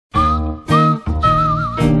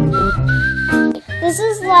This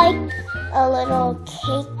is like a little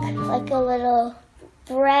cake, like a little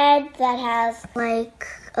bread that has like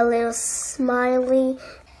a little smiley.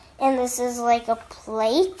 And this is like a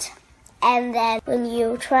plate. And then when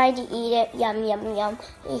you try to eat it, yum, yum, yum,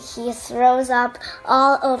 he throws up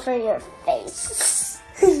all over your face.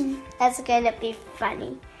 That's gonna be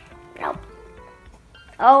funny. Nope.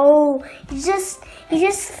 Oh, he just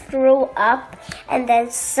threw up and then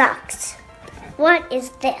sucked. What is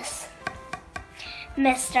this?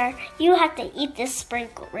 Mister, you have to eat this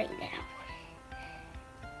sprinkle right now.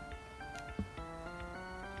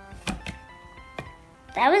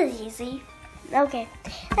 That was easy. Okay,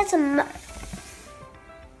 that's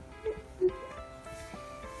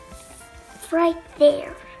right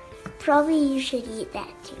there. Probably you should eat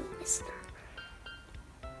that too, Mister.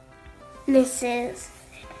 Mrs.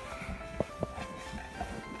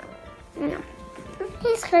 No,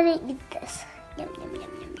 he's gonna eat this. Yum, yum, yum,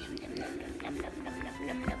 yum, yum, yum, yum, yum, yum, yum, yum,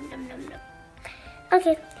 yum, yum, yum, yum, yum.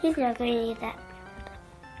 Okay, he's not going to eat that.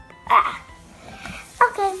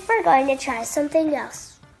 Okay, we're going to try something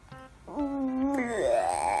else. Oh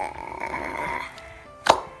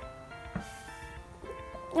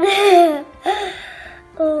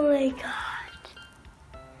my God.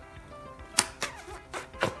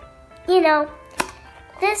 You know,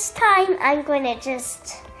 this time I'm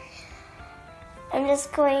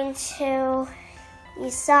just going to, you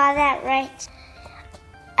saw that, right?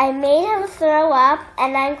 I made him throw up,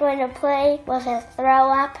 and I'm going to play with his throw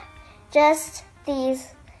up just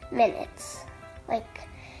these minutes, like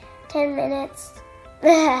 10 minutes.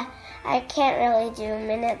 I can't really do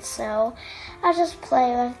minutes, so I'll just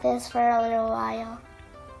play with this for a little while.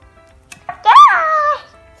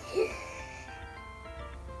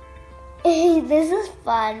 This is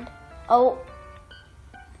fun. Oh.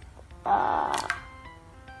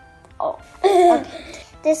 Okay.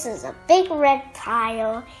 This is a big red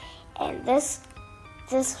pile, and this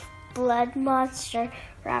blood monster.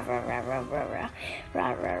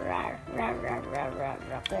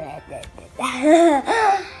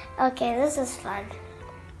 Okay, this is fun.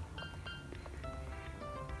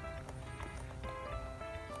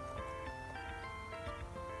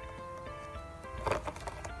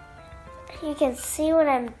 You can see what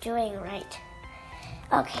I'm doing, right?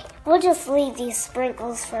 Okay, we'll just leave these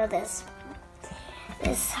sprinkles for this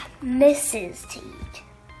missus to eat.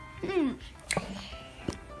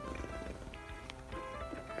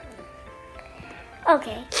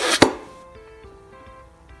 Okay.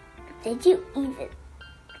 Did you eat it?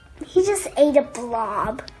 He just ate a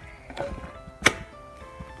blob.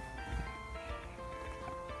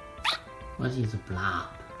 What is a blob?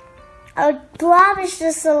 A blob is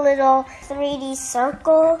just a little 3D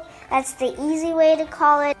circle. That's the easy way to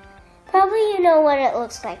call it. Probably you know what it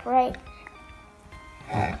looks like, right?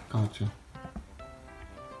 Gotcha.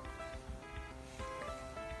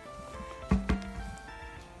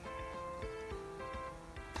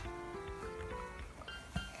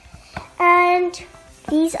 And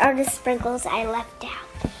these are the sprinkles I left out.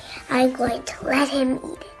 I'm going to let him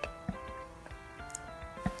eat it.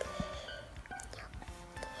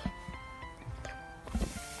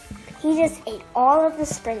 He just ate all of the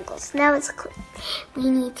sprinkles. Now it's clean. We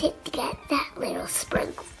need to get that little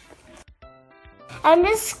sprinkle. I'm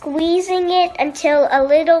just squeezing it until a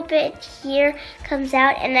little bit here comes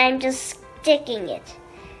out, and I'm just sticking it.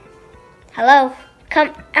 Hello?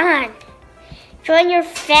 Come on. Join your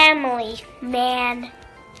family, man.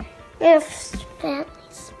 Your family.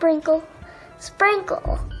 Sprinkle.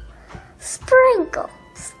 Sprinkle. Sprinkle.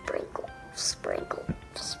 Sprinkle. Sprinkle.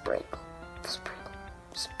 Sprinkle. Sprinkle.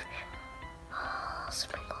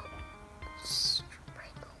 Sprinkle.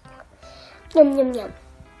 Sprinkle. Yum, yum, yum.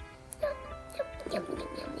 Yum, yum, yum,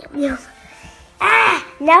 yum, yum, yum. Ah!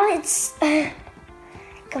 Now it's...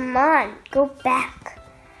 Come on, go back.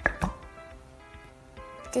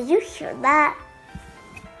 Did you hear that?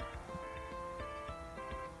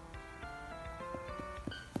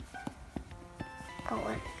 Go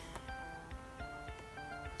on.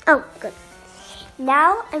 Oh, good.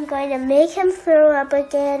 Now I'm going to make him throw up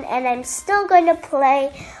again, and I'm still going to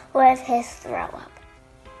play with his throw up.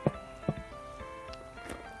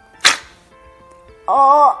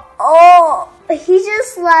 Oh, he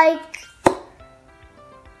just like,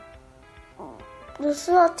 there's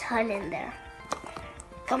a ton in there.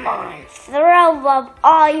 Come on, throw up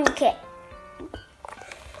all you can.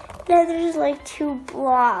 Now there's like 2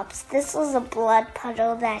 blobs. This was a blood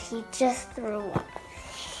puddle that he just threw up.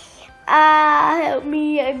 Help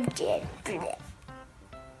me, I'm dead.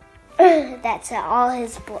 That's all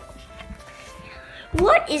his blood.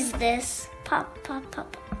 What is this? Pop, pop,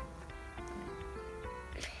 pop.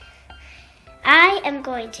 I am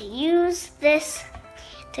going to use this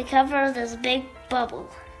to cover this big bubble.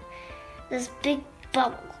 This big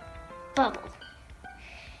bubble.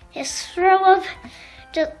 Just throw up,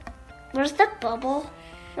 where's the bubble?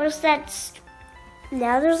 Where's that?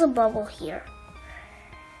 Now there's a bubble here.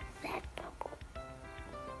 That bubble.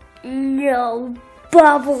 No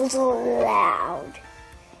bubbles allowed.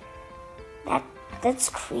 That's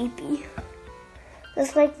creepy.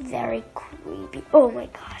 That's like very creepy. Oh my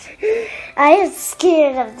god. I am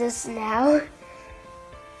scared of this now.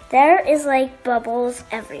 There is like bubbles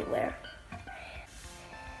everywhere.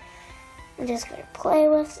 I'm just gonna play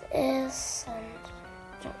with this and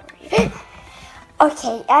don't worry.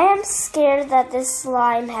 Okay, I am scared that this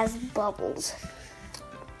slime has bubbles.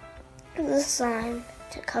 This slime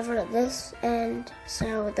to cover this end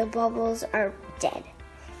so the bubbles are dead.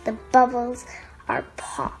 The bubbles are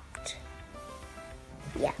popped.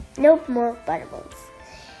 Yeah, no more bubbles.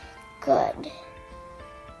 Good.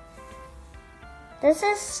 This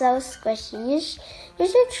is so squishy. You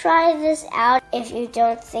should try this out if you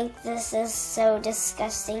don't think this is so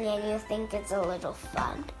disgusting and you think it's a little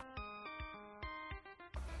fun.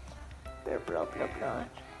 Blah, blah, blah, blah.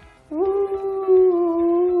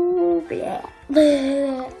 Ooh, blah,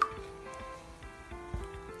 blah.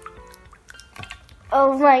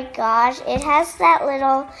 Oh my gosh, it has that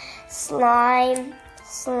little slime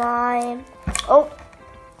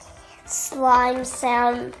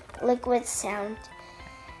sound, liquid sound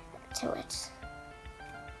to it.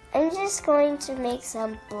 I'm just going to make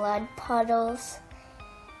some blood puddles.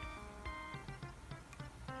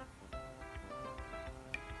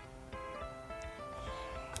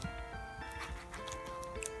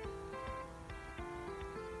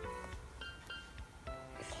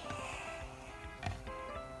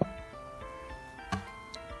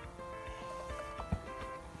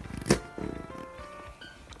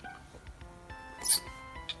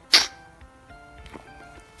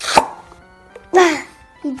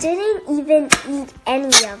 He didn't even eat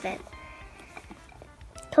any of it.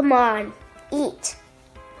 Come on, eat.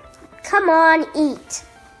 Come on, eat.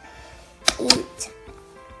 Eat.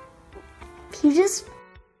 He just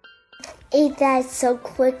ate that so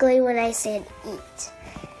quickly when I said eat.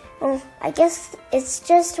 Well, I guess it's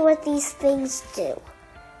just what these things do.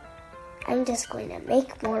 I'm just going to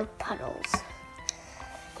make more puddles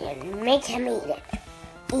and make him eat it.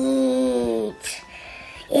 Eat.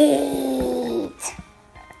 Eat.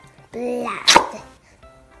 Blood.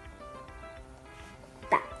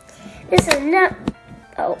 This is not.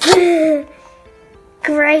 Oh.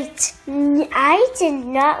 Great. I did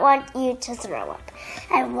not want you to throw up.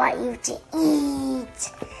 I want you to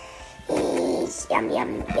eat. Eat. Yum,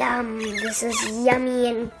 yum, yum. This is yummy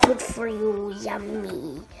and good for you.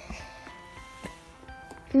 Yummy.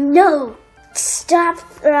 No. Stop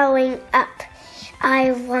throwing up.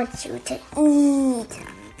 I want you to eat.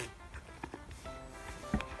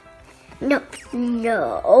 No,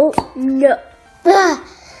 no, no. Ugh.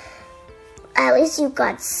 At least you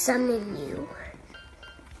got some in you.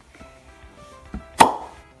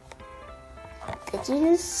 Did you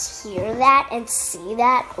just hear that and see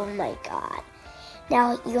that? Oh my god.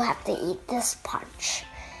 Now you have to eat this punch.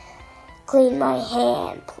 Clean my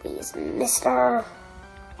hand, please, Mr.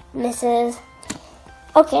 Mrs.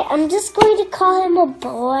 Okay, I'm just going to call him a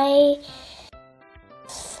boy.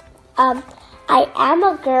 I am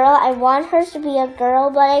a girl. I want her to be a girl,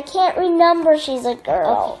 but I can't remember she's a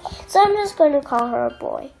girl. Okay. So I'm just going to call her a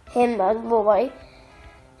boy. Him a boy.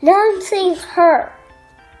 Now I'm saying her.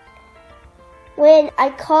 When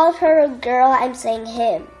I called her a girl, I'm saying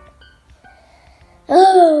him.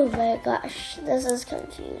 Oh my gosh, this is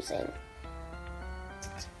confusing.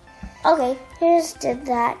 Okay, here's did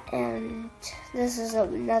that, and this is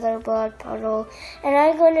another blood puddle. And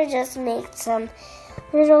I'm going to just make some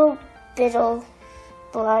little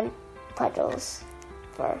blood puddles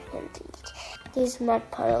for him to eat. These mud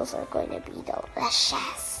puddles are going to be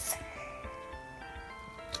delicious.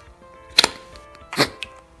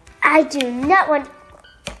 I do not want.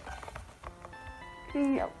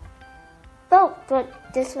 No. Oh, good.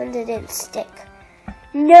 This one didn't stick.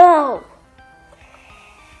 No.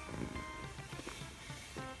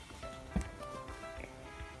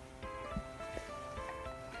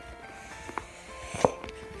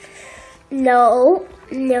 No,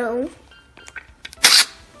 no.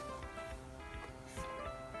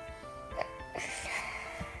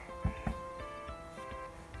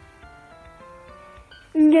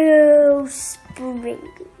 No, Spring.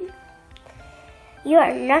 You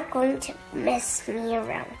are not going to mess me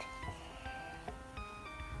around.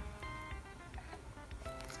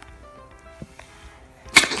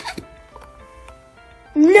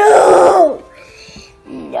 No!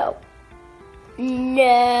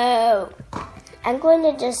 No. I'm going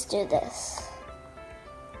to just do this.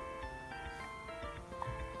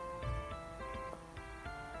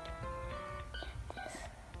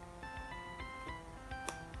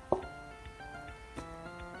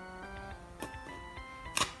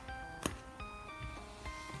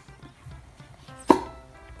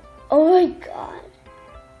 Oh my God.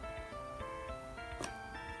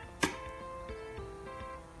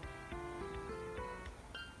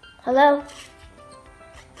 Hello?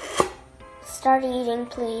 Start eating,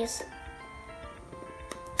 please.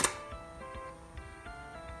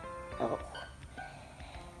 Oh.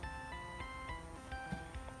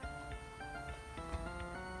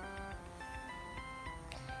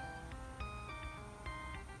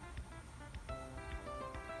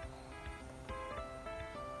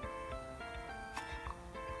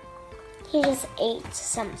 He just ate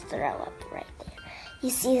some throw up right there.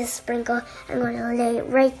 You see the sprinkle? I'm going to lay it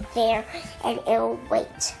right there and it'll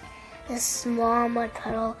wait. This small mud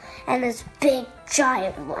puddle and this big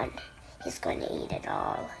giant one. He's going to eat it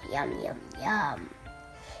all. Yum, yum, yum.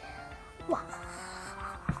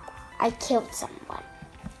 I killed someone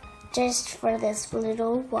just for this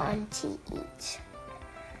little one to eat.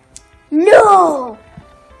 No!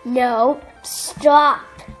 No, stop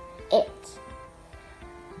it.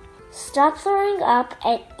 Stop throwing up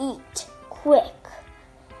and eat quick.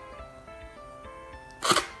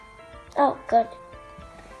 Oh, good.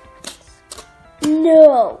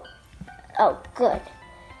 No. Oh, good.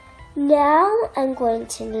 Now I'm going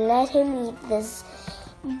to let him eat this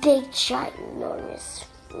big, ginormous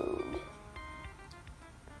food.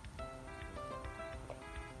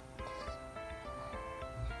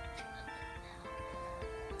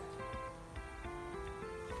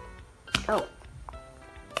 Oh.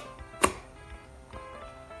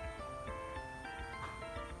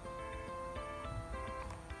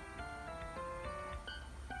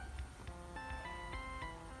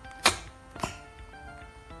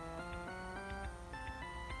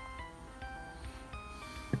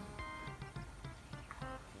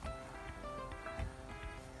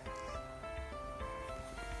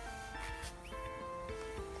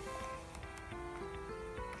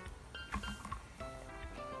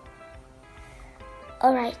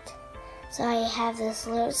 Alright, so I have this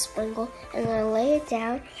little sprinkle. I'm going to lay it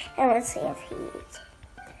down and let's see if he eats.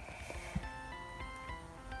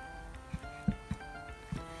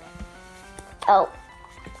 Oh,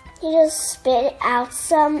 he just spit out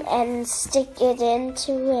some and stick it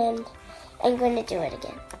into him. I'm going to do it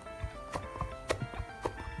again.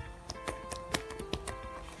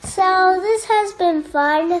 So this has been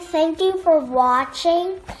fun. Thank you for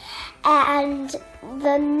watching. And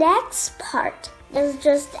the next part is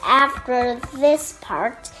just after this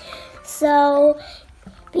part, so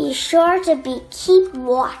be sure to keep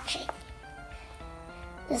watching.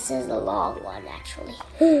 This is a long one, actually.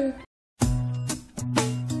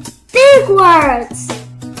 Big words: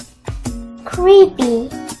 creepy,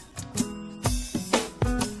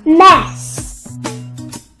 mess,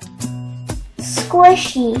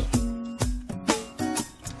 squishy,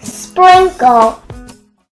 sprinkle.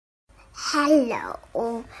 Hello.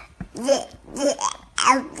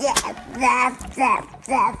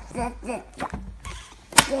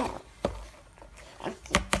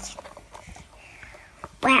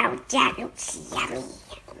 Wow, that looks yummy.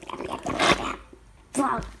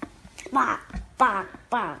 Bonk, bonk, bonk,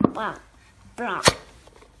 bonk, bonk, bonk.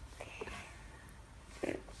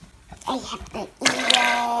 I have to eat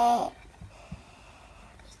it.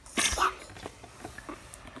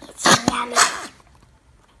 It's yummy.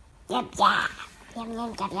 Yum, yum. Yum, yum,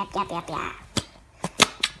 yum, yum, yum, yum, yum.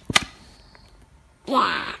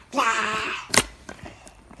 Blah, blah.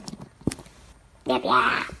 Blah, blah,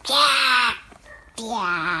 blah.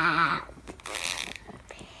 Blah.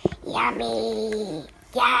 Yummy,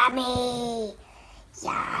 yummy,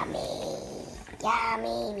 yummy,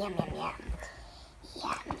 yummy, yum, yum, yum.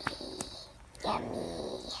 Yummy, yummy,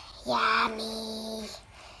 yummy.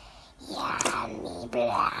 Yummy,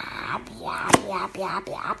 blah, blah, blah, blah,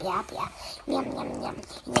 blah, blah, blah. Yum, yum, yum,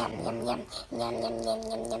 yum, yum, yum, yum, yum, yum,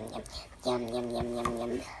 yum, yum, yum, yum, yum, yum, yum,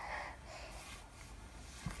 yum.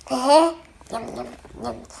 Yum, yum,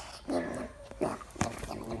 yum, yum, yum, yum,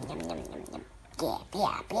 yum, yum, yum, yum, yum. Blah,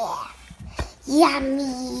 blah, blah.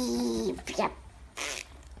 Yummy, blah,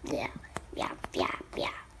 blah, blah, blah,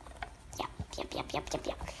 blah. Yum, yum, yum, yum, yum,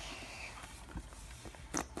 yum.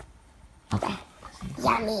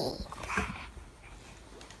 Yummy.